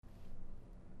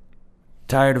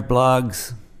Tired of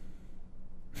blogs?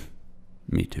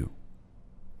 Me too.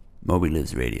 Moby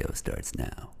Lives Radio starts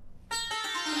now.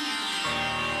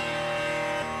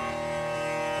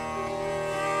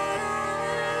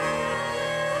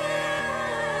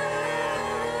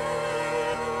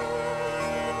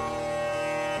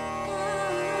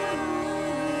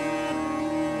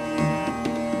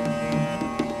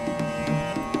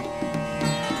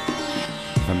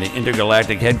 From the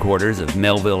intergalactic headquarters of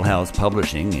Melville House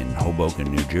Publishing in Hoboken,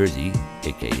 New Jersey,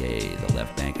 aka the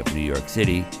left bank of New York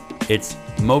City, it's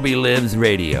Moby Lives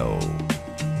Radio.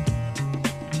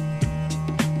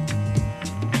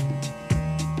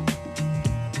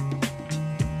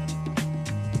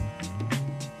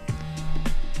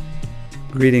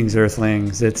 Greetings,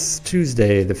 Earthlings. It's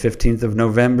Tuesday, the 15th of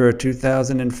November,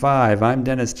 2005. I'm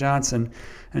Dennis Johnson,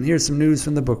 and here's some news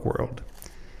from the book world.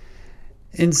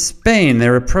 In Spain,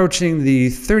 they're approaching the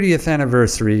 30th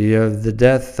anniversary of the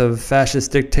death of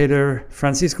fascist dictator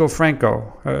Francisco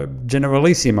Franco,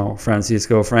 Generalissimo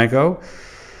Francisco Franco,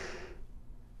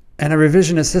 and a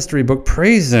revisionist history book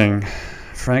praising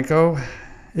Franco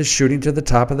is shooting to the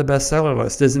top of the bestseller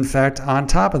list, is in fact on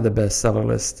top of the bestseller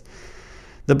list.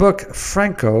 The book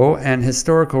Franco, an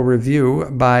Historical Review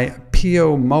by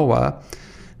Pio Moa,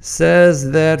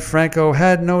 says that Franco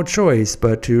had no choice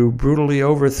but to brutally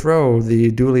overthrow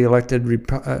the duly elected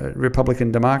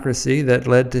Republican democracy that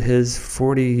led to his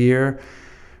 40-year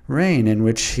reign, in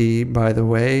which he, by the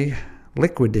way,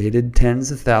 liquidated tens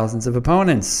of thousands of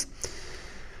opponents.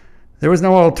 There was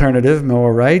no alternative,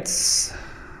 Moa writes.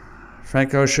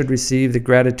 Franco should receive the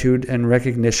gratitude and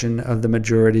recognition of the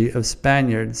majority of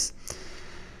Spaniards.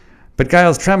 But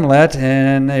Giles Tremlett,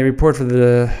 in a report for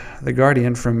the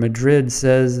Guardian from Madrid,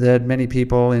 says that many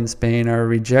people in Spain are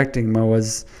rejecting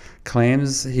Moa's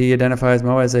claims. He identifies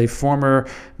Moa as a former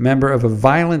member of a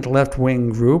violent left-wing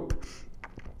group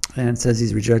and says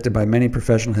he's rejected by many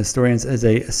professional historians as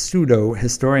a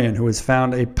pseudo-historian who has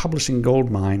found a publishing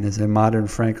goldmine as a modern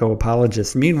Franco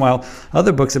apologist. Meanwhile,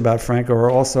 other books about Franco are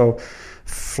also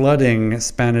flooding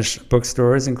Spanish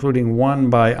bookstores, including one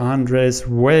by Andres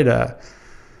Rueda,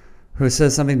 who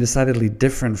says something decidedly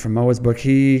different from Moa's book.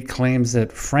 He claims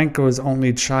that Franco's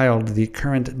only child, the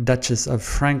current Duchess of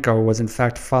Franco, was in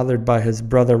fact fathered by his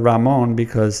brother Ramon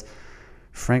because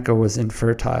Franco was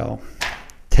infertile.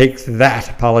 Take that,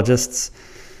 apologists.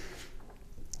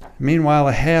 Meanwhile,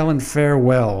 a hail and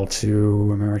farewell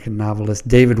to American novelist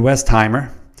David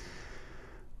Westheimer,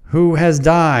 who has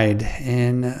died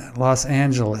in Los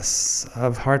Angeles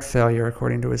of heart failure,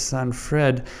 according to his son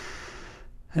Fred.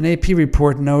 An AP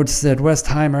report notes that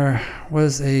Westheimer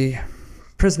was a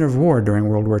prisoner of war during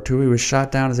World War II. He was shot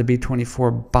down as a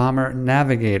B-24 bomber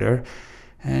navigator,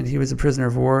 and he was a prisoner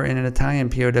of war in an Italian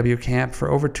POW camp for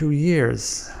over 2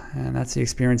 years. And that's the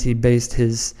experience he based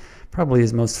probably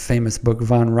his most famous book,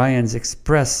 Von Ryan's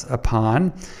Express,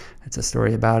 upon. It's a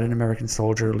story about an American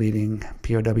soldier leading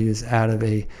POWs out of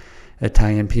a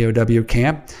Italian POW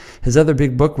camp. His other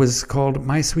big book was called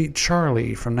My Sweet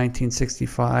Charlie from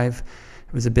 1965.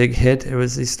 It was a big hit. It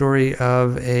was the story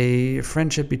of a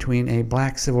friendship between a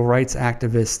black civil rights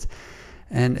activist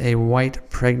and a white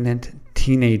pregnant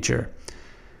teenager.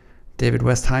 David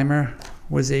Westheimer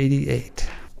was 88.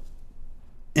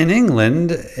 In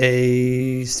England,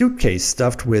 a suitcase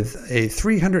stuffed with a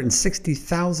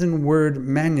 360,000-word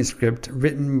manuscript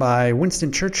written by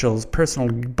Winston Churchill's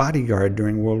personal bodyguard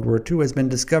during World War II has been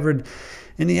discovered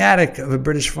in the attic of a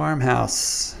British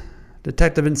farmhouse.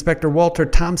 Detective Inspector Walter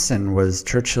Thompson was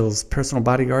Churchill's personal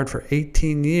bodyguard for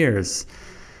 18 years.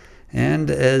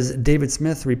 And as David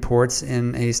Smith reports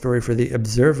in a story for The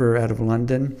Observer out of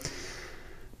London,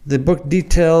 the book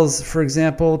details, for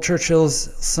example,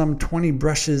 Churchill's some 20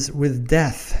 brushes with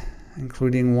death,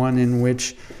 including one in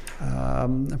which a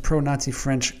pro-Nazi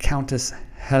French Countess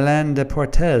Helene de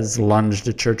Portes lunged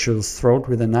at Churchill's throat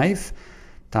with a knife.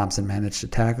 Thompson managed to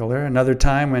tackle her. Another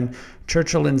time when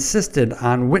Churchill insisted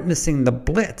on witnessing the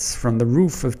Blitz from the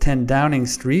roof of 10 Downing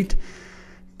Street,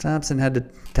 Thompson had to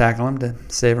tackle him to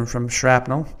save him from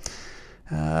shrapnel.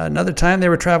 Another time they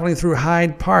were traveling through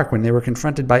Hyde Park when they were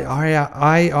confronted by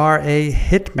IRA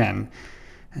hitmen.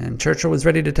 And Churchill was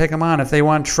ready to take them on. If they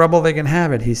want trouble, they can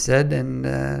have it, he said.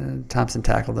 And Thompson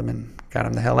tackled him and got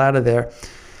him the hell out of there.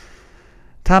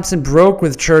 Thompson broke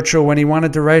with Churchill when he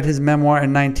wanted to write his memoir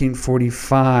in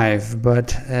 1945,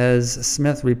 but as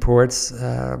Smith reports,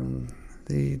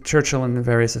 the Churchill and the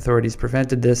various authorities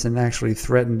prevented this and actually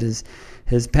threatened his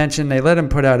pension. They let him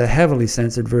put out a heavily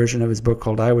censored version of his book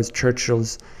called I Was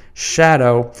Churchill's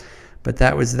Shadow, but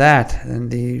that was that, and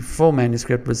the full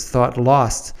manuscript was thought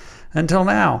lost until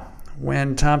now,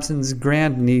 when Thompson's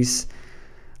grandniece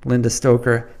Linda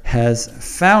Stoker has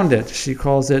found it. She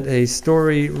calls it a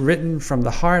story written from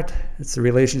the heart. It's the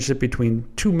relationship between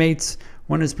two mates,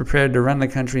 one who's prepared to run the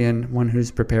country and one who's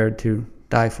prepared to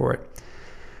die for it.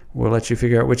 We'll let you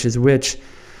figure out which is which.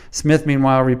 Smith,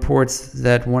 meanwhile, reports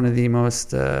that one of the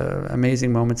most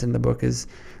amazing moments in the book is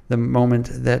the moment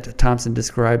that Thompson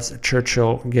describes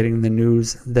Churchill getting the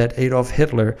news that Adolf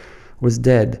Hitler was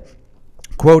dead.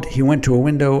 Quote, "He went to a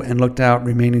window and looked out,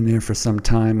 remaining there for some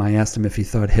time. I asked him if he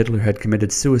thought Hitler had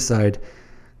committed suicide.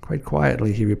 Quite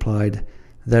quietly, he replied,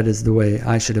 'That is the way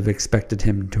I should have expected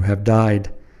him to have died.'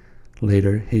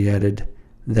 Later, he added,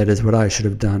 'That is what I should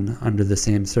have done under the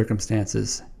same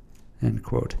circumstances.'" End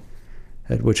quote.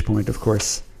 At which point, of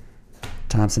course,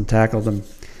 Thompson tackled him.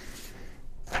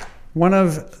 One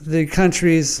of the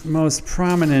country's most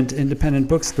prominent independent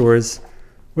bookstores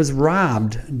was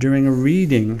robbed during a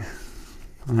reading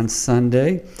on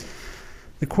Sunday.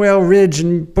 The Quail Ridge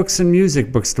and Books and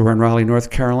Music bookstore in Raleigh, North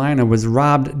Carolina, was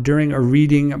robbed during a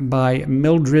reading by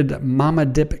Mildred Mama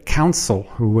Dip Council,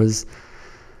 who was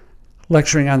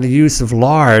lecturing on the use of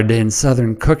lard in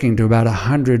Southern cooking to about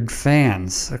 100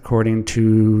 fans, according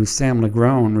to Sam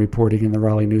Legrone, reporting in the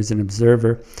Raleigh News and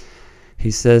Observer. He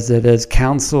says that as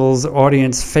Council's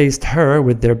audience faced her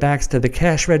with their backs to the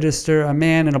cash register, a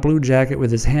man in a blue jacket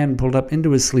with his hand pulled up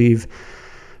into his sleeve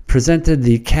presented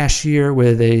the cashier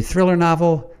with a thriller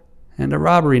novel and a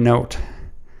robbery note.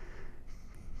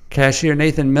 Cashier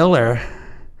Nathan Miller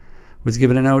was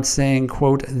given a note saying,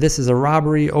 quote, "This is a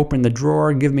robbery. Open the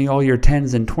drawer. Give me all your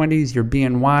 10s and 20s. You're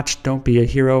being watched. Don't be a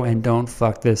hero and don't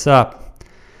fuck this up."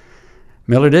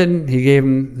 Miller didn't. He gave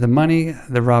him the money.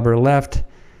 The robber left.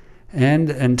 And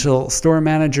until store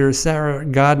manager Sarah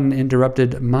Godden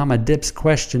interrupted Mama Dip's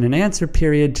question and answer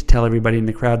period to tell everybody in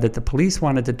the crowd that the police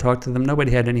wanted to talk to them,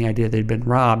 nobody had any idea they'd been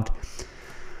robbed.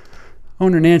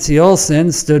 Owner Nancy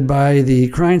Olson stood by the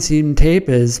crime scene tape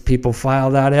as people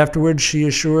filed out afterwards. She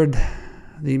assured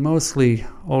the mostly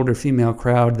older female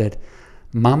crowd that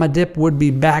Mama Dip would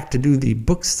be back to do the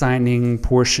book signing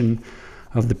portion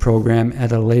of the program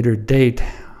at a later date.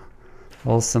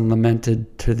 Olson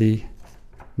lamented to the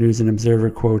News and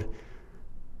Observer, quote,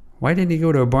 "Why didn't he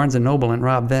go to a Barnes & Noble and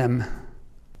rob them?"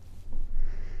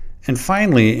 And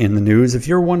finally in the news, if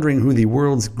you're wondering who the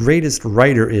world's greatest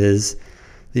writer is,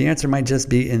 the answer might just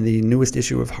be in the newest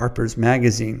issue of Harper's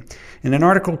Magazine. In an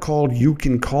article called "You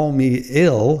Can Call Me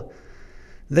Ill,"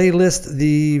 they list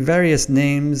the various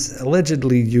names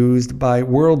allegedly used by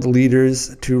world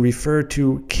leaders to refer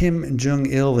to Kim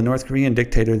Jong-il, the North Korean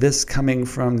dictator, this coming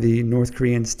from the North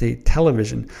Korean state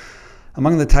television.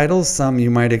 Among the titles, some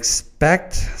you might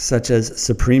expect, such as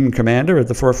Supreme Commander at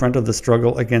the forefront of the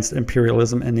struggle against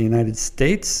imperialism in the United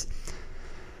States,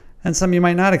 and some you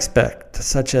might not expect,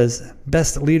 such as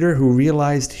Best Leader Who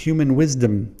Realized Human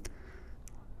Wisdom,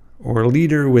 or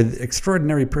Leader with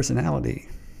Extraordinary Personality.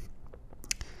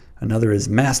 Another is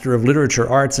Master of Literature,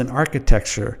 Arts, and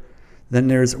Architecture. Then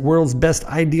there's World's Best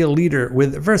Ideal Leader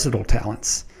with Versatile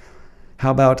Talents.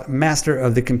 How about Master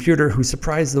of the Computer Who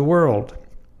Surprised the World?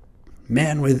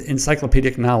 Man with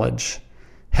Encyclopedic Knowledge,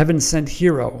 Heaven-Sent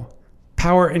Hero,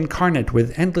 Power Incarnate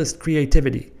with Endless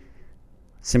Creativity,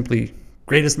 simply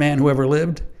Greatest Man Who Ever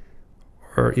Lived,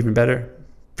 or even better,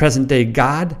 Present-Day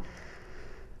God.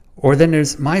 Or then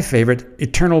there's my favorite,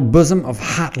 Eternal Bosom of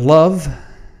Hot Love.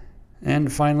 And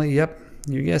finally, yep,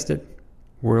 you guessed it,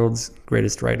 World's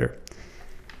Greatest Writer.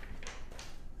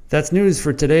 That's news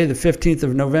for today, the 15th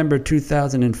of November,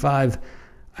 2005.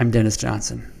 I'm Dennis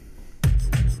Johnson.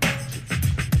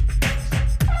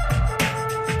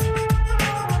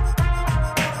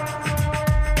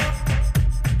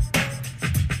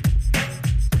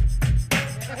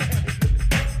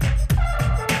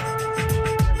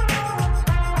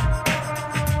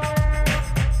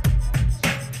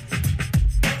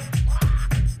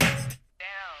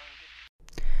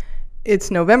 It's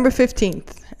November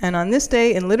 15th, and on this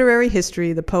day in literary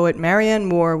history, the poet Marianne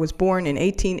Moore was born in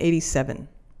 1887.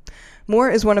 Moore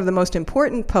is one of the most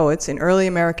important poets in early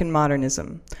American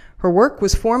modernism. Her work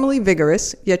was formally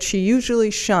vigorous, yet she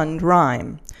usually shunned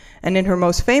rhyme. And in her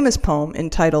most famous poem,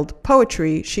 entitled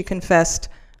Poetry, she confessed,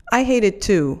 "I hate it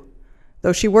too,"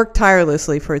 though she worked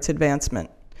tirelessly for its advancement.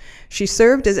 She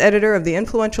served as editor of the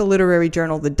influential literary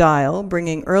journal The Dial,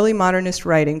 bringing early modernist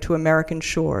writing to American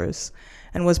shores,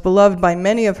 and was beloved by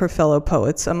many of her fellow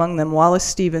poets, among them Wallace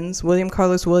Stevens, William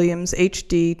Carlos Williams,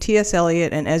 H.D., T.S.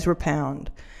 Eliot, and Ezra Pound.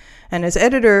 And as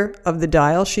editor of The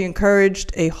Dial, she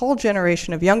encouraged a whole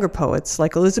generation of younger poets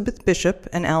like Elizabeth Bishop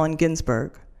and Allen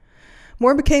Ginsberg.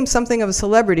 Moore became something of a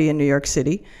celebrity in New York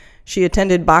City. She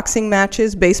attended boxing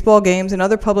matches, baseball games, and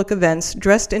other public events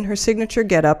dressed in her signature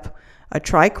getup, a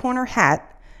tri-corner hat,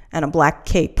 and a black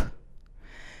cape.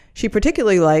 She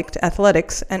particularly liked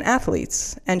athletics and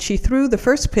athletes, and she threw the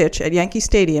first pitch at Yankee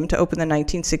Stadium to open the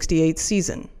 1968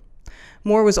 season.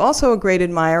 Moore was also a great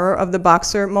admirer of the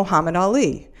boxer Muhammad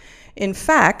Ali. In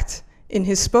fact, in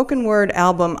his spoken word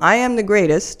album I Am the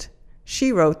Greatest,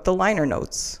 she wrote the liner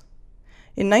notes.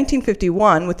 In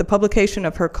 1951, with the publication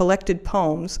of her collected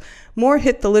poems, Moore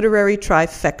hit the literary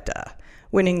trifecta,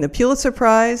 winning the Pulitzer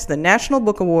Prize, the National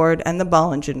Book Award, and the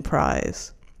Bollingen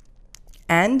Prize.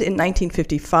 And in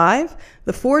 1955,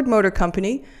 the Ford Motor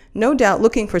Company, no doubt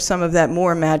looking for some of that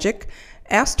Moore magic,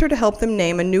 asked her to help them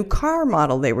name a new car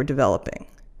model they were developing.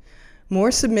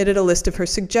 Moore submitted a list of her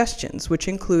suggestions, which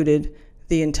included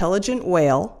the Intelligent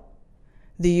Whale,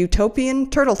 the Utopian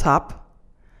Turtletop,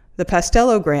 the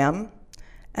Pastelogram,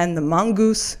 and the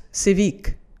Mongoose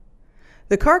Civique.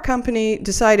 The car company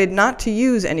decided not to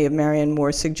use any of Marianne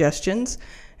Moore's suggestions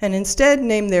and instead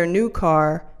named their new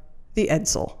car the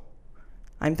Edsel.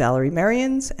 I'm Valerie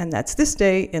Marians, and that's This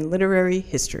Day in Literary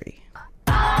History.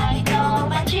 I know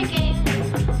my chicken.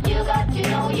 You got to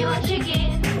know you're a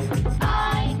chicken.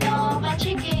 I know my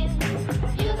chicken.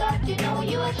 You got to know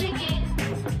you're a chicken.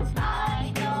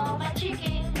 I know my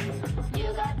chicken.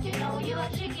 You got to know you're a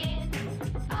chicken.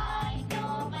 I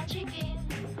know my chicken.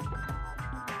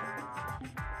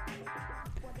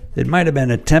 It might have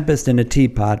been a tempest in a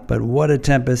teapot, but what a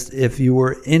tempest if you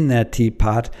were in that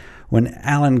teapot when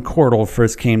Alan Cordell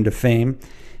first came to fame.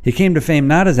 He came to fame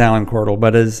not as Alan Cordell,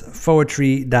 but as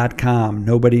Foetry.com.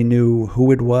 Nobody knew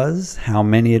who it was, how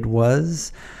many it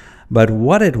was, but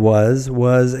what it was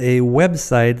a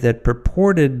website that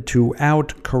purported to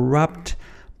out-corrupt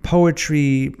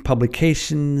poetry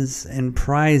publications and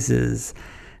prizes.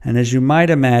 And as you might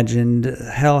imagine,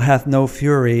 hell hath no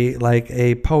fury like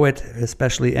a poet,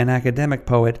 especially an academic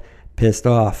poet, pissed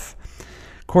off.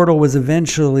 Cordell was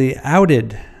eventually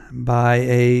outed by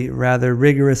a rather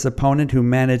rigorous opponent who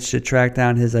managed to track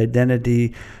down his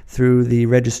identity through the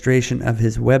registration of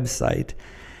his website.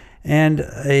 And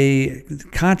a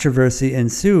controversy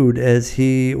ensued as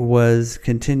he was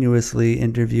continuously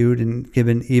interviewed and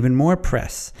given even more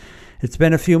press. It's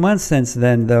been a few months since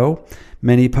then, though.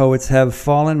 Many poets have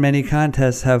fallen, many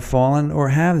contests have fallen, or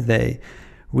have they?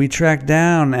 We tracked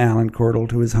down Alan Cordell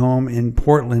to his home in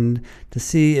Portland to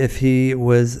see if he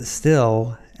was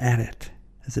still at it.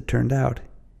 As it turned out,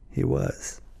 he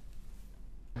was.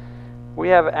 We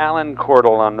have Alan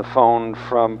Cordell on the phone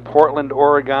from Portland,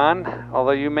 Oregon,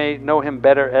 although you may know him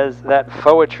better as that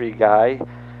Foetry guy.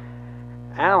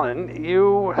 Alan,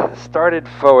 you started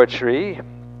Foetry,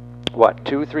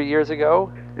 2-3 years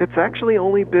ago? It's actually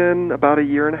only been about a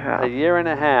year and a half. A year and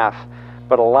a half,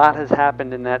 but a lot has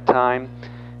happened in that time.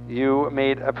 You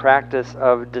made a practice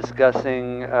of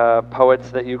discussing poets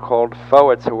that you called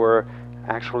Foets who were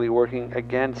actually working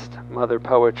against Mother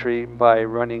Poetry by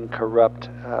running corrupt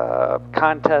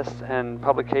contests and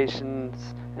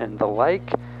publications and the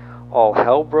like. All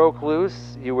hell broke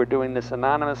loose. You were doing this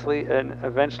anonymously and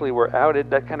eventually were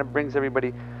outed. That kind of brings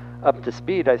everybody up to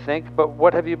speed, I think. But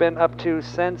what have you been up to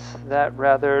since that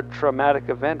rather traumatic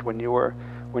event when you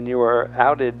were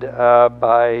outed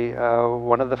by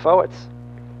one of the Foets?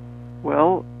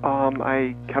 Well,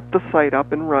 I kept the site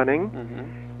up and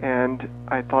running. And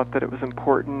I thought that it was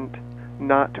important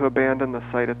not to abandon the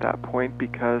site at that point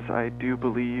because I do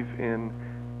believe in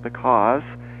the cause.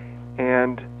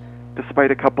 And despite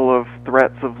a couple of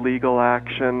threats of legal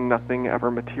action, nothing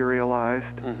ever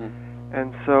materialized.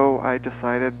 And so I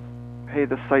decided, hey,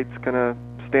 the site's going to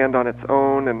stand on its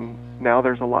own, and now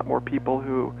there's a lot more people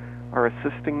who are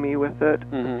assisting me with it,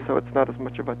 so it's not as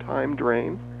much of a time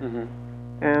drain.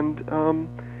 And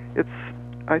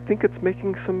I think it's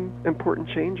making some important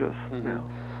changes now.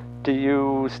 Do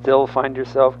you still find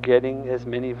yourself getting as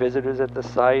many visitors at the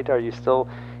site? Are you still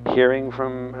hearing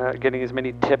from, getting as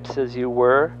many tips as you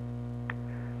were?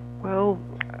 Well,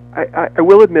 I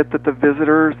will admit that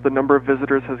the number of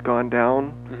visitors has gone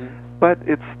down, but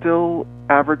it's still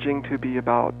averaging to be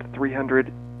about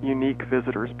 300 unique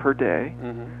visitors per day,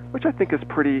 which I think is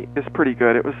pretty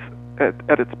good. It was,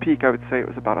 at its peak, I would say it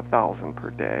was about 1,000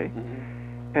 per day.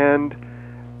 And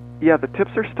yeah, the tips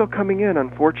are still coming in,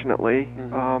 unfortunately.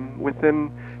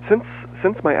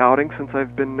 Since my outing, since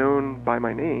I've been known by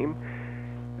my name,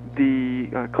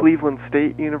 the Cleveland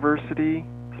State University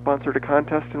sponsored a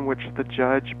contest in which the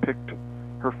judge picked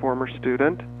her former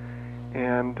student,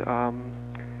 and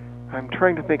I'm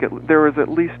trying to think. There was at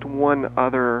least one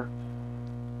other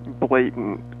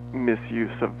blatant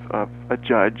misuse of a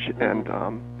judge and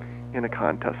in a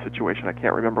contest situation. I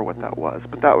can't remember what that was,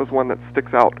 but that was one that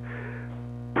sticks out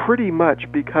pretty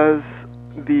much because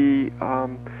the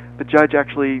judge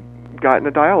actually got in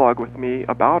a dialogue with me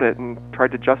about it and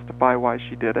tried to justify why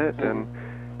she did it. And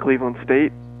Cleveland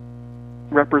State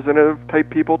representative type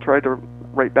people tried to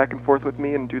write back and forth with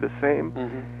me and do the same.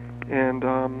 And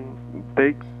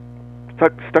they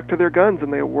stuck to their guns,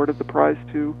 and they awarded the prize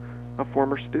to a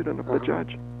former student of the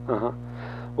judge.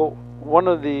 Well, one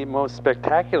of the most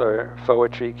spectacular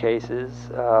poetry cases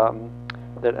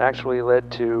that actually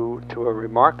led to a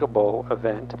remarkable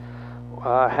event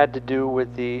had to do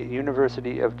with the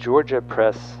University of Georgia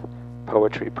Press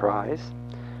Poetry Prize,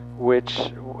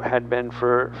 which had been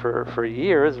for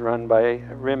years run by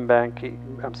Rin Banky,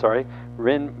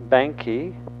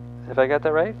 if I got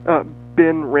that right?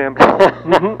 Ben Ramke.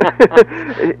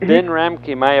 Ben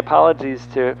Ramke. My apologies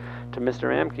to Mr.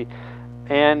 Ramke.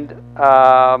 And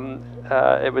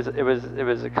it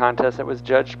was a contest that was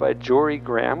judged by Jory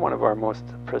Graham, one of our most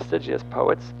prestigious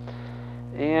poets.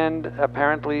 And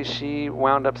apparently she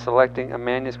wound up selecting a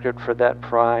manuscript for that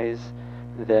prize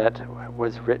that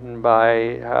was written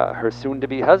by her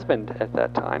soon-to-be husband at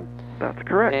that time. That's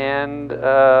correct. And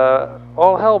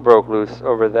all hell broke loose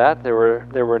over that. There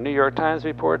were New York Times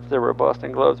reports, there were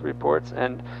Boston Globe's reports,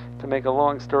 and to make a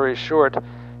long story short,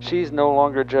 she's no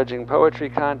longer judging poetry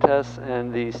contests,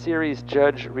 and the series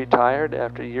judge retired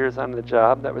after years on the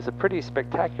job. That was a pretty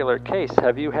spectacular case.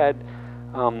 Have you had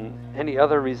any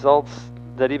other results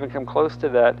that even come close to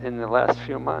that in the last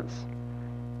few months?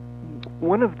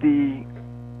 One of the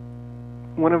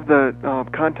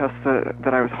contests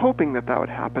that I was hoping that would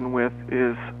happen with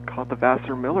is called the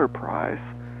Vassar Miller Prize,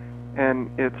 and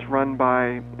it's run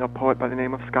by a poet by the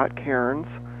name of Scott Cairns,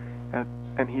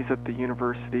 and he's at the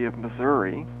University of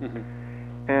Missouri.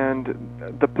 And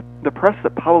the press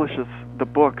that publishes the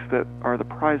books that are the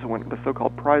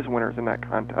so-called prize winners in that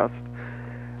contest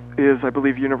is, I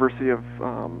believe, University of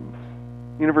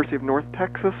North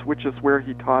Texas, which is where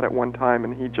he taught at one time,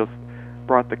 and he just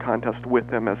brought the contest with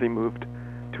him as he moved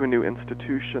to a new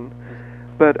institution.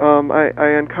 But I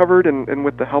uncovered, and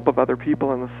with the help of other people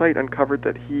on the site, uncovered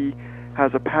that he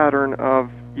has a pattern of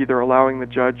either allowing the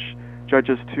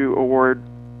judges to award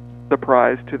the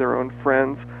prize to their own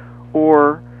friends,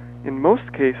 or in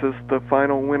most cases the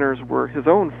final winners were his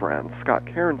own friends, Scott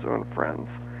Cairns' own friends.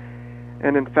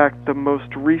 And in fact, the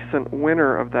most recent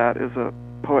winner of that is a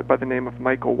poet by the name of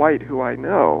Michael White, who I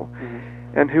know,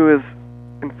 and who has,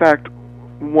 in fact,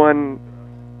 won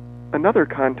another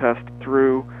contest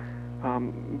through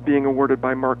being awarded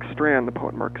by Mark Strand, the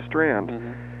poet Mark Strand.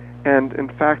 And in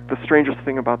fact, the strangest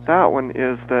thing about that one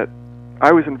is that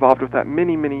I was involved with that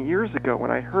many, many years ago when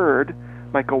I heard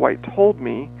Michael White told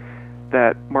me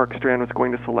that Mark Strand was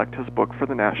going to select his book for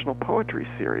the National Poetry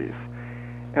Series.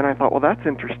 And I thought, well, that's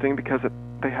interesting because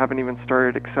they haven't even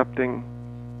started accepting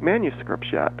manuscripts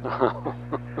yet.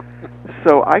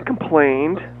 So I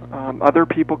complained, other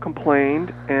people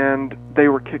complained, and they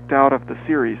were kicked out of the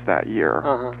series that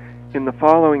year. In the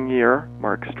following year,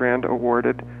 Mark Strand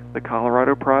awarded the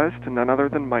Colorado Prize to none other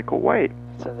than Michael White.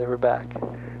 So they were back.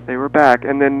 They were back,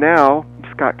 and then now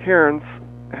Scott Cairns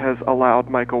has allowed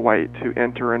Michael White to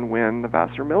enter and win the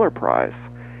Vassar Miller Prize.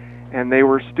 And they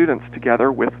were students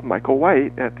together with Michael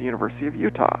White at the University of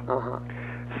Utah.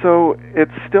 So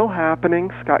it's still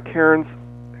happening. Scott Cairns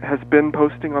has been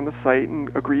posting on the site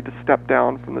and agreed to step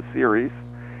down from the series.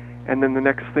 And then the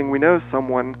next thing we know,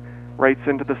 someone writes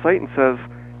into the site and says,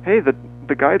 hey, the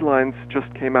guidelines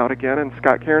just came out again, and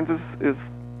Scott Cairns is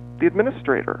the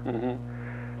administrator.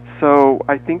 So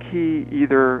I think he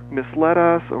either misled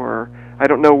us, or I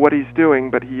don't know what he's doing,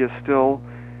 but he is still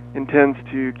intends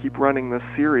to keep running this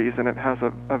series, and it has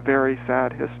a very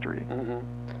sad history.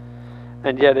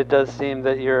 And yet it does seem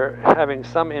that you're having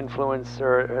some influence,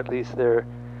 or at least they're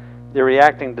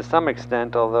reacting to some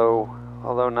extent,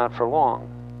 although not for long.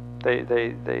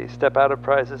 They step out of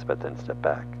prizes, but then step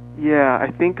back. Yeah, I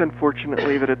think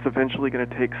unfortunately that it's eventually going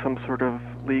to take some sort of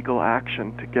legal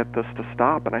action to get this to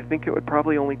stop, and I think it would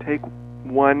probably only take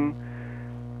one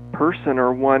person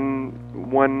or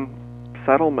one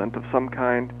settlement of some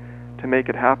kind to make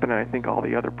it happen, and I think all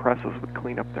the other presses would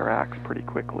clean up their acts pretty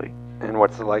quickly. And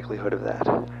what's the likelihood of that?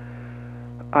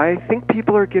 I think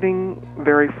people are getting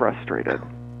very frustrated.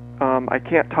 I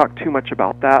can't talk too much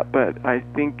about that, but I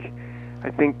think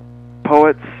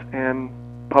poets and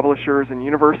publishers and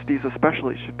universities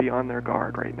especially should be on their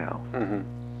guard right now.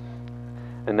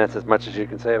 And that's as much as you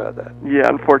can say about that? Yeah,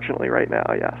 unfortunately right now,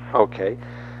 yes. Okay.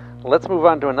 Let's move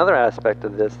on to another aspect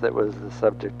of this that was the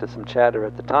subject of some chatter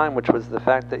at the time, which was the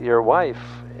fact that your wife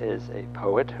is a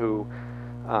poet who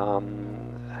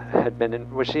had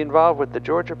been was she involved with the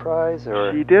Georgia Prize?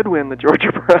 Or she did win the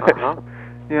Georgia Prize.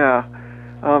 Yeah.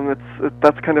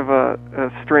 That's kind of a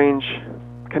strange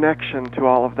connection to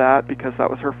all of that because that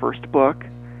was her first book,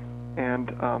 and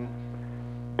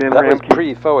Ben That was Ramke.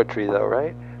 pre-poetry, though,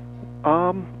 right?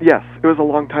 Yes, it was a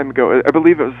long time ago. I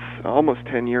believe it was almost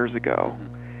 10 years ago.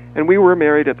 And we were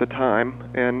married at the time,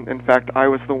 and in fact, I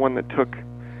was the one that took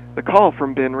the call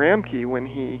from Ben Ramke when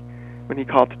he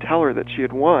called to tell her that she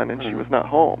had won and she was not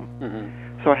home.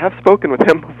 So I have spoken with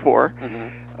him before.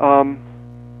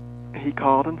 He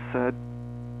called and said,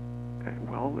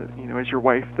 well, you know, is your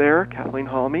wife there, Kathleen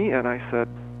Halmy? And I said,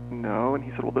 no. And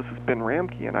he said, well, this is Ben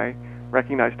Ramke. And I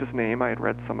recognized his name. I had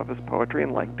read some of his poetry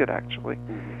and liked it, actually.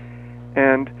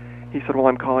 And he said, well,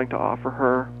 I'm calling to offer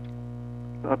her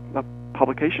a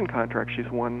publication contract. She's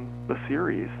won the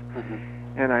series.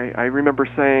 And I remember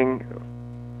saying,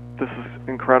 this is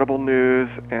incredible news,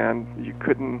 and you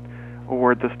couldn't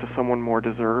award this to someone more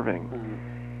deserving.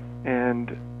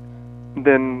 And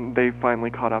then they finally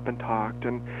caught up and talked.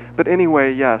 But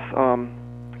anyway, yes,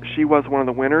 she was one of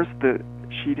the winners.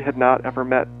 She had not ever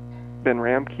met Ben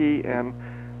Ramke, and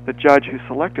the judge who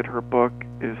selected her book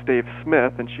is Dave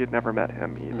Smith, and she had never met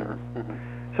him either.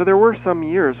 So there were some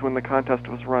years when the contest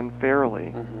was run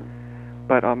fairly.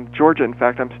 But Georgia, in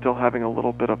fact, I'm still having a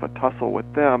little bit of a tussle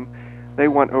with them. They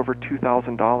want over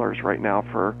 $2,000 right now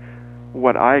for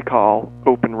what I call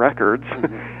open records.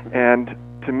 And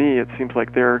to me, it seems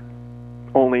like they're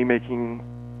only making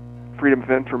Freedom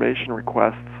of Information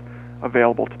requests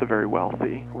available to the very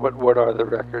wealthy. What are the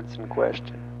records in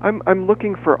question? I'm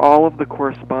looking for all of the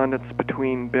correspondence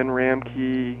between Ben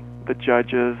Ramke, the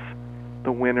judges,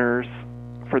 the winners,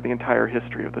 for the entire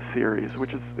history of the series,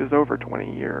 which is over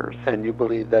 20 years. And you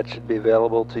believe that should be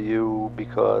available to you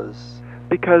because?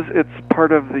 Because it's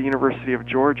part of the University of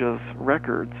Georgia's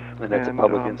records. And it's a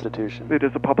public institution. It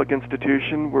is a public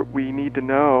institution. We need to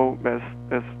know,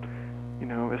 as you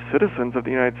know, as citizens of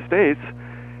the United States,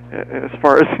 as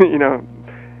far as, you know,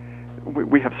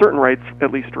 we have certain rights,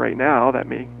 at least right now. That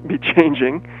may be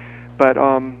changing, but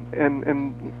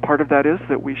and part of that is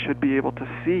that we should be able to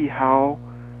see how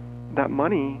that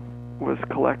money was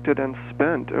collected and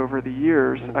spent over the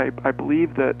years. I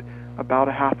believe that about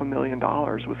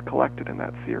 $500,000 was collected in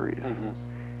that series,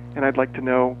 and I'd like to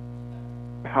know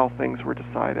how things were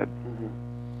decided.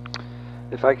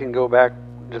 If I can go back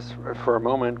just for a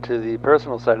moment to the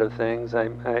personal side of things, I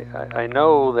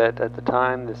know that at the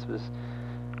time this was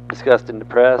discussed in the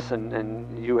press,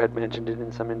 and you had mentioned it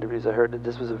in some interviews I heard, that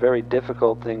this was a very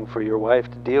difficult thing for your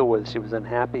wife to deal with. She was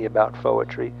unhappy about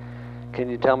poetry. Can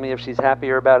you tell me if she's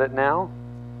happier about it now?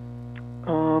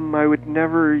 I would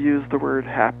never use the word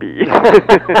happy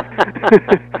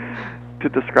to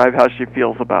describe how she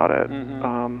feels about it.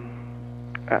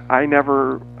 I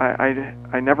never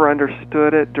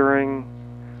understood it during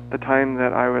the time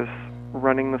that I was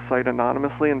running the site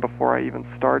anonymously and before I even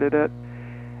started it,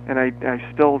 and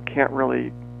I still can't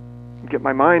really get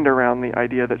my mind around the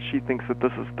idea that she thinks that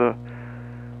this is the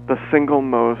single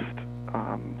most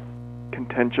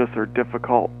contentious or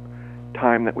difficult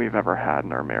time that we've ever had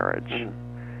in our marriage.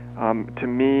 To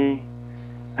me,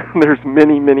 there's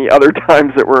many other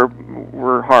times that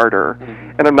were harder,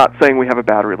 and I'm not saying we have a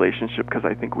bad relationship, because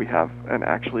I think we have an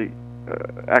actually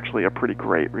a pretty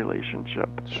great relationship.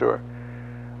 Sure.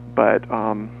 But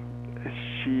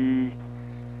she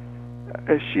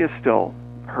is still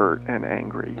hurt and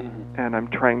angry, and I'm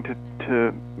trying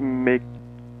to make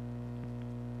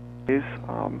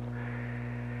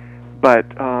but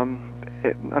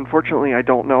unfortunately, I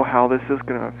don't know how this is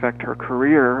going to affect her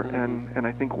career, and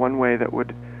I think one way that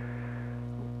would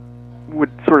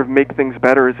sort of make things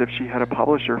better is if she had a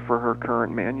publisher for her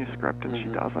current manuscript, and she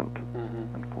doesn't,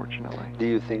 unfortunately. Do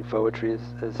you think poetry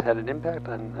has had an impact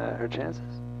on her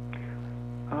chances?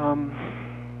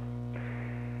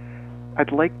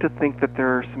 I'd like to think that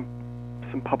there are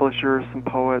some publishers, some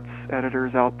poets,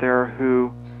 editors out there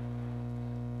who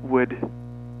would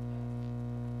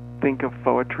think of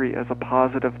poetry as a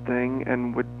positive thing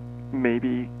and would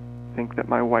maybe think that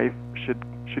my wife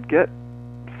should get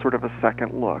sort of a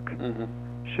second look.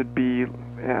 Should be,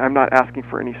 I'm not asking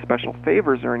for any special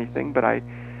favors or anything, but I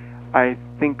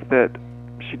think that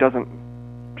she doesn't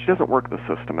work the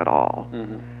system at all.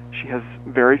 She has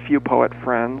very few poet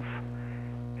friends,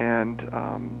 and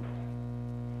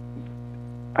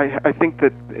I think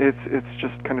that it's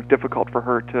just kind of difficult for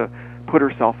her to put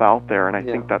herself out there, and I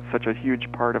think that's such a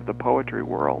huge part of the poetry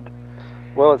world.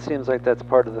 Well, it seems like that's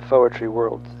part of the poetry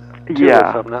world too,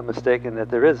 if I'm not mistaken, that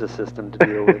there is a system to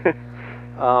deal with.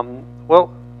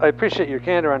 Well, I appreciate your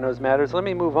candor on those matters. Let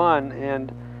me move on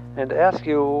and ask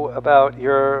you about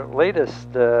your latest,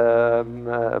 I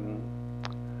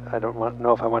don't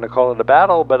know if I want to call it a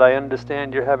battle, but I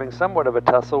understand you're having somewhat of a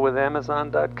tussle with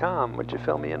Amazon.com. Would you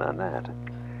fill me in on that?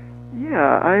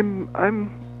 Yeah, I'm,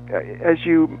 as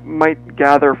you might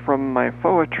gather from my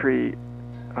poetry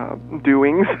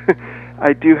doings,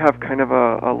 I do have kind of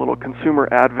a little consumer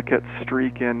advocate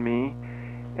streak in me,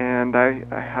 and I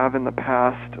have in the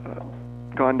past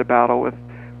gone to battle with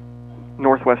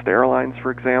Northwest Airlines,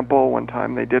 for example. One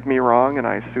time they did me wrong, and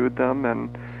I sued them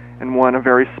and won a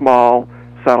very small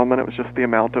settlement. It was just the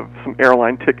amount of some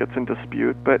airline tickets in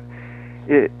dispute, but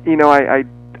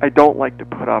I don't like to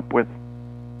put up with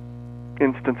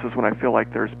instances when I feel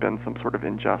like there's been some sort of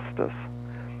injustice.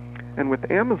 And with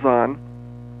Amazon,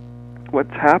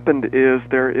 what's happened is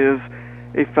there is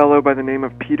a fellow by the name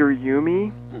of Peter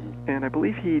Yumi, and I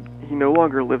believe he no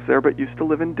longer lives there, but used to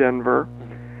live in Denver,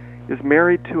 is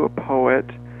married to a poet,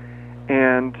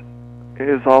 and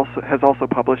has also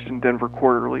published in Denver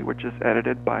Quarterly, which is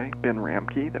edited by Ben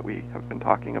Ramke, that we have been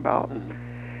talking about.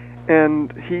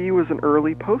 And he was an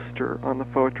early poster on the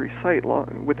poetry site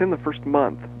within the first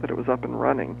month that it was up and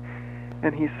running.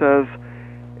 And he says,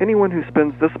 anyone who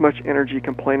spends this much energy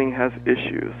complaining has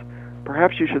issues.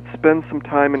 Perhaps you should spend some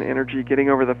time and energy getting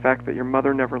over the fact that your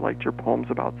mother never liked your poems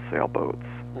about sailboats.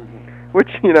 Which,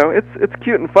 it's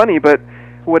cute and funny, but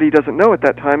what he doesn't know at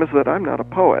that time is that I'm not a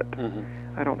poet.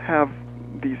 I don't have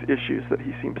these issues that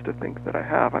he seems to think that I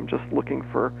have. I'm just looking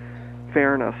for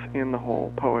fairness in the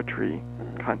whole poetry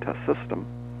contest system.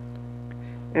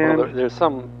 And well, there's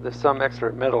some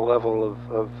extra meta level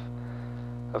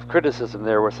of criticism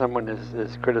there, where someone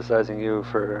is criticizing you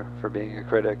for being a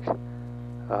critic.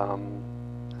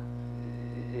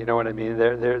 You know what I mean?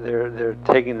 They're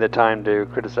taking the time to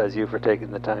criticize you for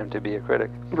taking the time to be a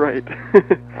critic. Right.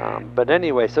 But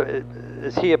anyway, so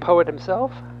is he a poet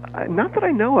himself? Not that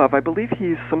I know of. I believe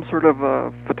he's some sort of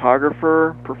a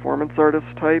photographer, performance artist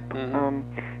type.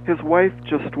 His wife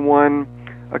just won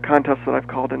a contest that I've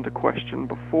called into question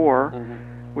before,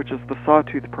 which is the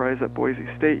Sawtooth Prize at Boise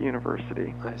State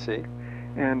University. I see.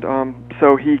 And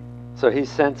so he's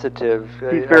sensitive.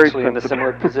 He's very actually in a sensitive.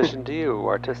 similar position to you,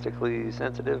 artistically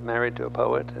sensitive, married to a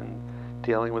poet, and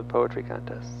dealing with poetry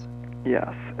contests.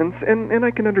 Yes, and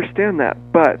I can understand that.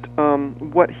 But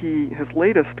what his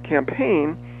latest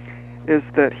campaign is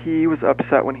that he was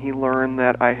upset when he learned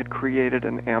that I had created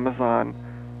an Amazon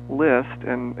list.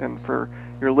 And for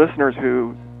your listeners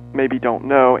who maybe don't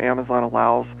know, Amazon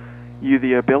allows you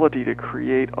the ability to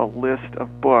create a list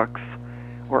of books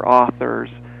or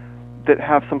authors that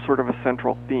have some sort of a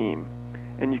central theme.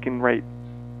 And you can write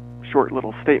short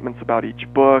little statements about each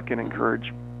book and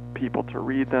encourage people to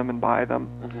read them and buy them.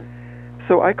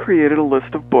 So I created a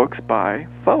list of books by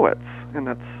poets, and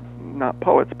that's not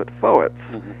poets, but poets.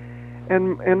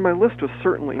 And my list was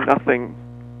certainly nothing,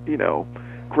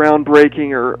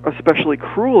 groundbreaking or especially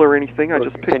cruel or anything. I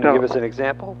just picked out. Can you give us an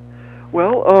example?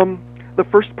 Well, the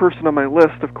first person on my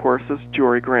list, of course, is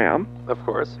Jory Graham. Of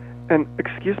course. And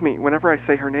excuse me, whenever I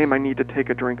say her name, I need to take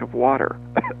a drink of water.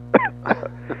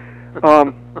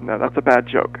 No, that's a bad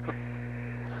joke.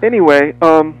 Anyway,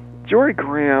 Jory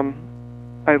Graham,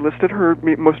 I listed her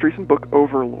most recent book,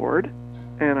 Overlord,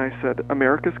 and I said,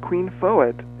 America's Queen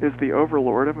Poet is the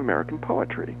overlord of American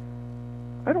poetry.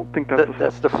 I don't think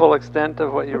that's the full extent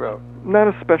of what you wrote. Not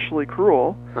especially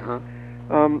cruel.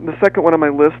 The second one on my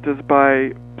list is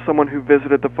by someone who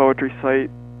visited the poetry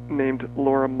site named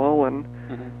Laura Mullen,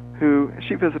 who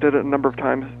she visited it a number of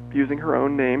times using her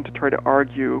own name to try to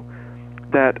argue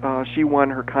that she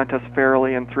won her contest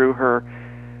fairly and through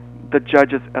the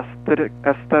judges'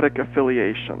 aesthetic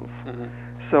affiliations.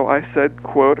 So I said,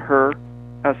 quote, her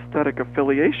aesthetic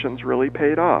affiliations really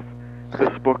paid off. This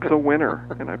book's a winner,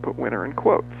 and I put winner in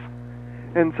quotes.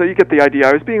 And so you get the idea.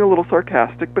 I was being a little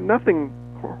sarcastic, but nothing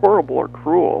horrible or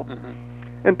cruel.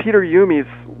 And Peter Yumi's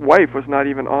wife was not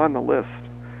even on the list.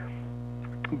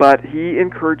 But he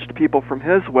encouraged people from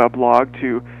his weblog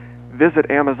to visit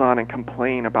Amazon and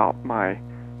complain about my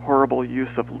horrible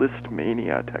use of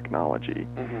Listmania technology.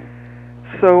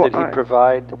 So did he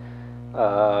provide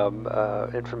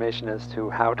information as to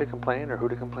how to complain or who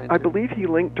to complain to? I believe he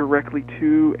linked directly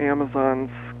to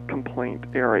Amazon's complaint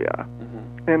area.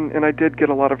 And I did get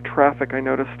a lot of traffic. I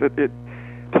noticed that it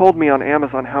told me on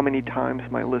Amazon how many times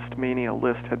my Listmania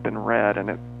list had been read, and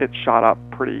it shot up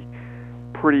pretty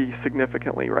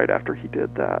significantly right after he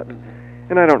did that.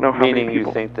 And I don't know how many people... Meaning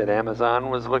you think that Amazon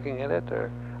was looking at it,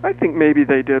 or? I think maybe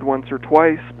they did once or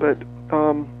twice, but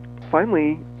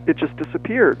finally it just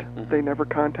disappeared. They never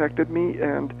contacted me,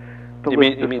 and the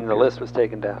list You mean the list was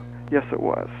taken down? Yes, it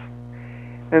was.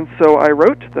 And so I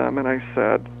wrote to them and I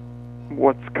said,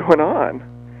 what's going on?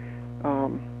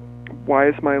 Why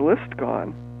is my list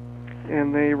gone?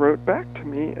 And they wrote back to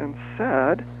me and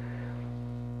said,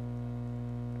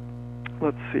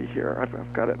 let's see here.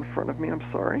 I've got it in front of me. I'm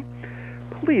sorry.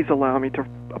 Please allow me to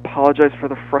apologize for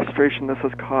the frustration this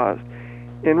has caused.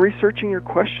 In researching your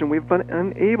question, we've been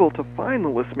unable to find the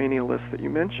Listmania list that you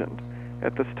mentioned.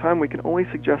 At this time, we can only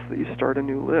suggest that you start a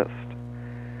new list.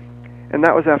 And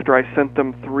that was after I sent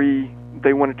them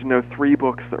they wanted to know 3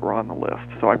 books that were on the list,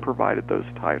 so I provided those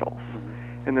titles.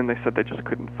 And then they said they just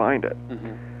couldn't find it.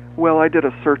 Well, I did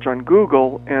a search on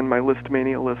Google, and my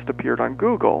Listmania list appeared on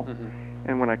Google.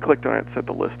 And when I clicked on it, it said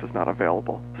the list is not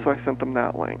available. So I sent them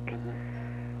that link.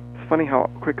 It's funny how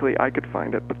quickly I could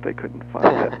find it, but they couldn't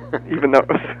find it, even though it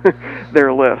was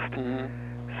their list.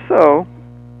 So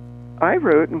I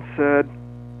wrote and said,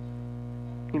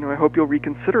 I hope you'll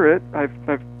reconsider it. I've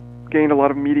gained a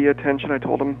lot of media attention. I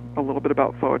told them a little bit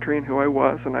about Poetry and who I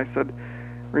was, and I said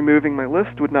removing my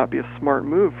list would not be a smart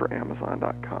move for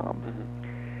Amazon.com.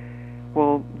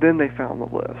 Well, then they found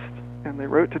the list, and they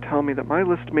wrote to tell me that my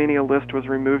Listmania list was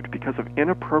removed because of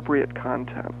inappropriate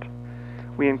content.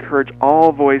 We encourage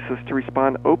all voices to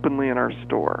respond openly in our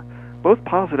store, both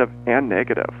positive and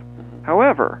negative.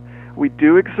 However, we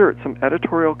do exert some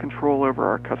editorial control over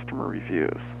our customer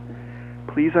reviews.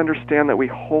 Please understand that we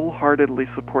wholeheartedly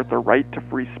support the right to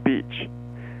free speech.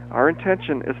 Our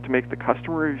intention is to make the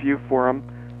customer review forum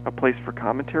a place for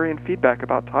commentary and feedback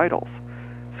about titles,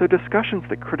 so discussions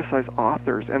that criticize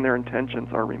authors and their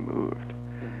intentions are removed.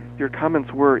 Your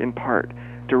comments were, in part,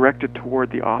 directed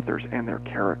toward the authors and their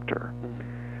character.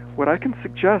 What I can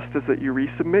suggest is that you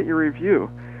resubmit your review,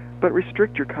 but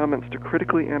restrict your comments to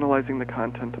critically analyzing the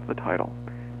content of the title.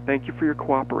 Thank you for your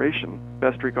cooperation.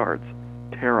 Best regards,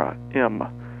 Tara M.,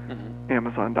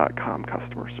 Amazon.com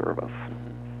customer service.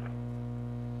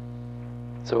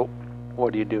 So,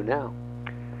 what do you do now?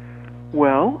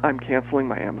 Well, I'm canceling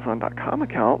my Amazon.com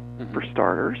account, for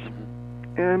starters,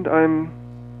 and I'm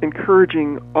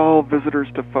encouraging all visitors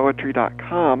to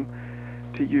Poetry.com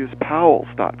to use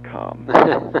Powell's.com.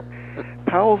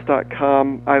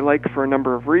 Powell's.com I like for a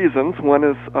number of reasons. One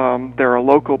is they're a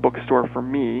local bookstore for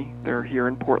me. They're here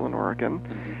in Portland, Oregon.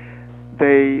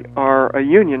 They are a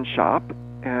union shop,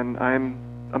 and I'm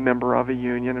a member of a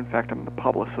union. In fact, I'm the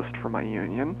publicist for my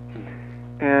union.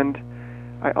 And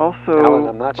I also... Alan,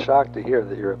 I'm not shocked to hear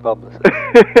that you're a publicist.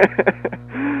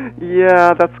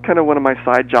 Yeah, that's kind of one of my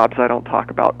side jobs I don't talk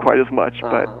about quite as much,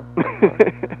 but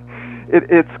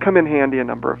it's come in handy a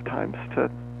number of times to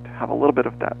have a little bit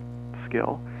of that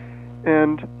skill.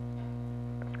 And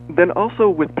then also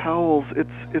with Powell's,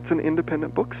 it's an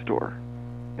independent bookstore,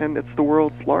 and it's the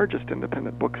world's largest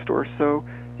independent bookstore, so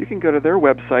you can go to their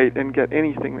website and get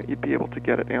anything that you'd be able to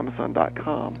get at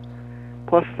Amazon.com.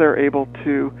 Plus, they're able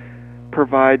to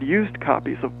provide used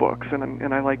copies of books,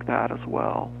 and I like that as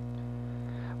well.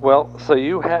 Well, so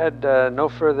you had no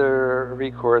further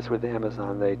recourse with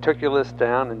Amazon. They took your list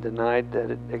down and denied that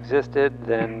it existed.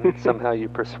 Then somehow you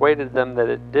persuaded them that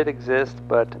it did exist,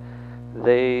 but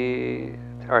they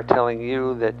are telling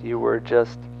you that you were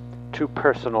just too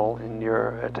personal in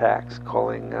your attacks,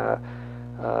 calling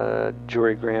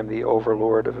Jory Graham the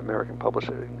overlord of American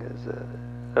publishing,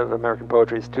 of American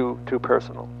poetry, is too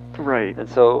personal. Right. And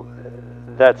so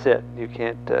that's it. You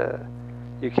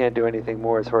can't do anything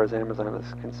more as far as Amazon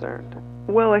is concerned.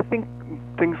 Well, I think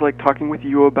things like talking with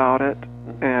you about it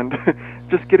and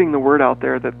just getting the word out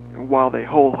there that while they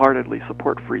wholeheartedly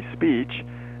support free speech,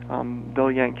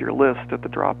 they'll yank your list at the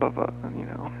drop of a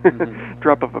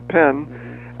drop of a pen.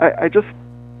 I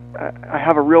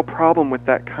have a real problem with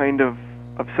that kind of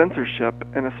censorship,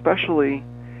 and especially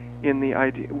in the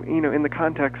idea, in the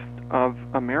context of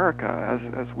America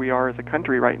as we are as a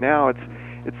country right now.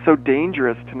 It's so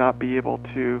dangerous to not be able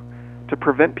to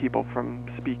prevent people from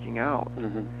speaking out.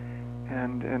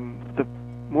 And the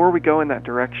more we go in that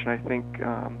direction, I think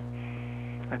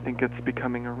it's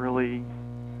becoming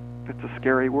it's a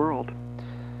scary world.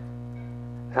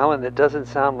 Alan, it doesn't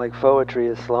sound like poetry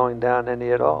is slowing down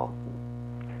any at all.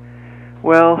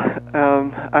 Well,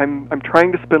 I'm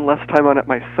trying to spend less time on it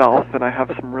myself, and I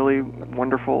have some really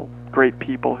wonderful, great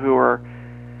people who are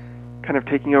kind of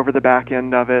taking over the back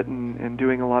end of it and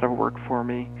doing a lot of work for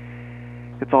me.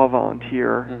 It's all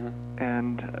volunteer,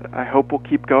 and I hope we'll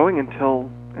keep going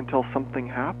until something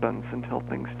happens, until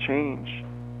things change.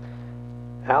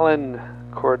 Alan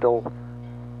Cordell,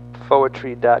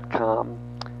 Poetry.com.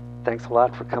 Thanks a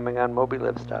lot for coming on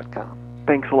MobyLibs.com.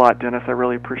 Thanks a lot, Dennis. I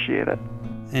really appreciate it.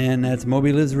 And that's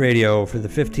Moby Lives Radio for the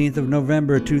 15th of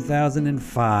November,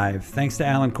 2005. Thanks to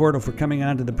Alan Cordell for coming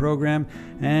on to the program,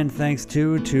 and thanks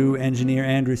to engineer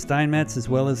Andrew Steinmetz, as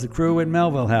well as the crew at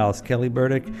Melville House, Kelly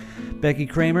Burdick, Becky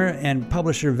Kramer, and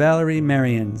publisher Valerie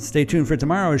Marion. Stay tuned for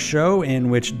tomorrow's show, in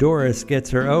which Doris gets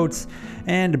her oats,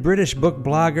 and British book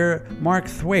blogger Mark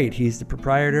Thwaite, he's the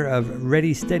proprietor of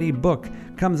Ready Steady Book,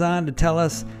 comes on to tell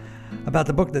us about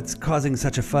the book that's causing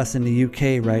such a fuss in the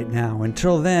UK right now.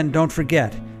 Until then, don't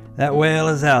forget, that whale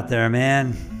is out there,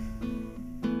 man.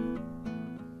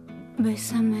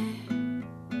 Bésame,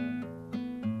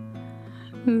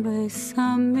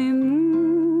 bésame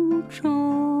mucho,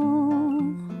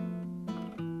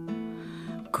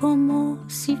 como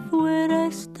si fuera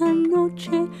esta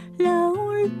noche la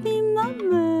última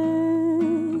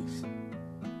vez.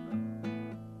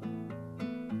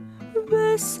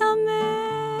 Bésame,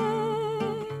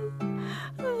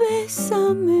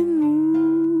 bésame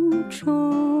mucho,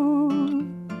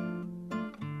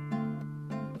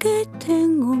 que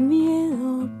tengo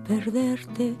miedo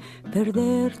perderte,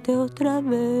 perderte otra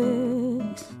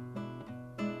vez.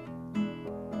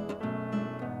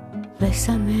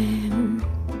 Bésame,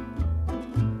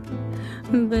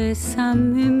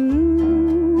 bésame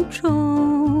mucho,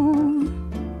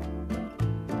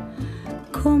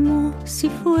 como si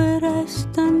fuera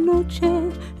esta noche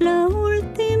la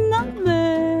última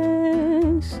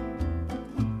vez.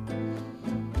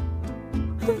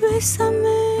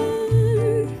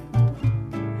 Bésame,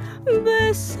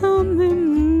 bésame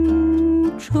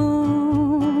mucho,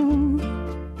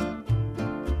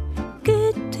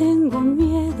 que tengo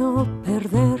miedo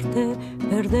perderte,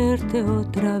 perderte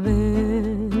otra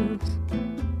vez.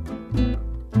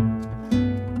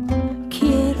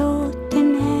 Quiero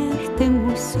tenerte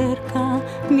muy cerca,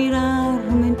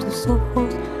 mirarme en tus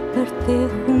ojos, verte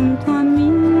junto a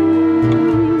mí.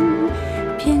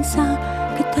 Piensa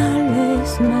que tal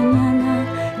vez mañana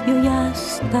yo ya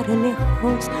estaré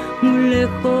lejos, muy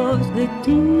lejos de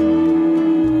ti.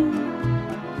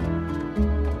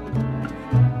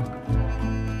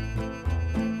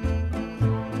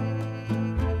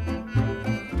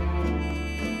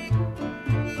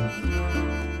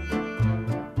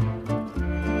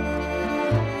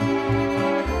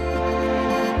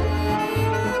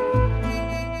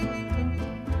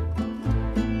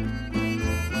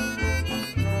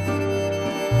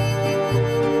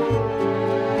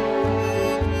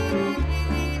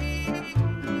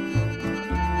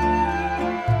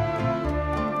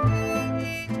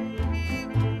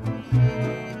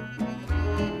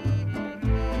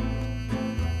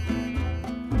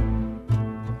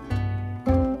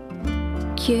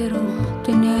 Quiero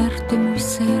tenerte muy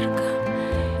cerca,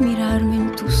 mirarme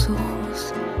en tus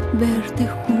ojos, verte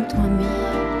junto a mí.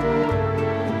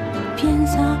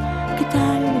 Piensa que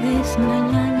tal vez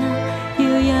mañana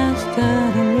yo ya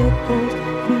estaré lejos,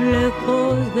 muy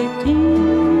lejos de ti.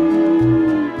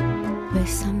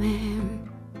 Bésame,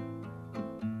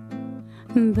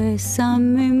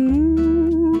 bésame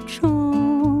mucho,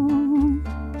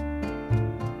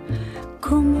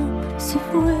 como si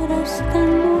fuera esta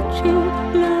noche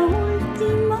la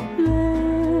última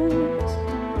vez.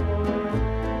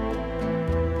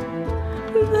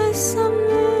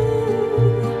 Bésame,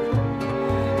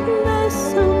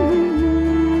 bésame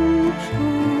mucho,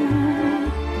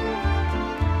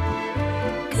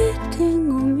 que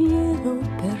tengo miedo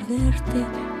perderte,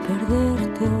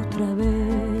 perderte otra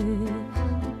vez.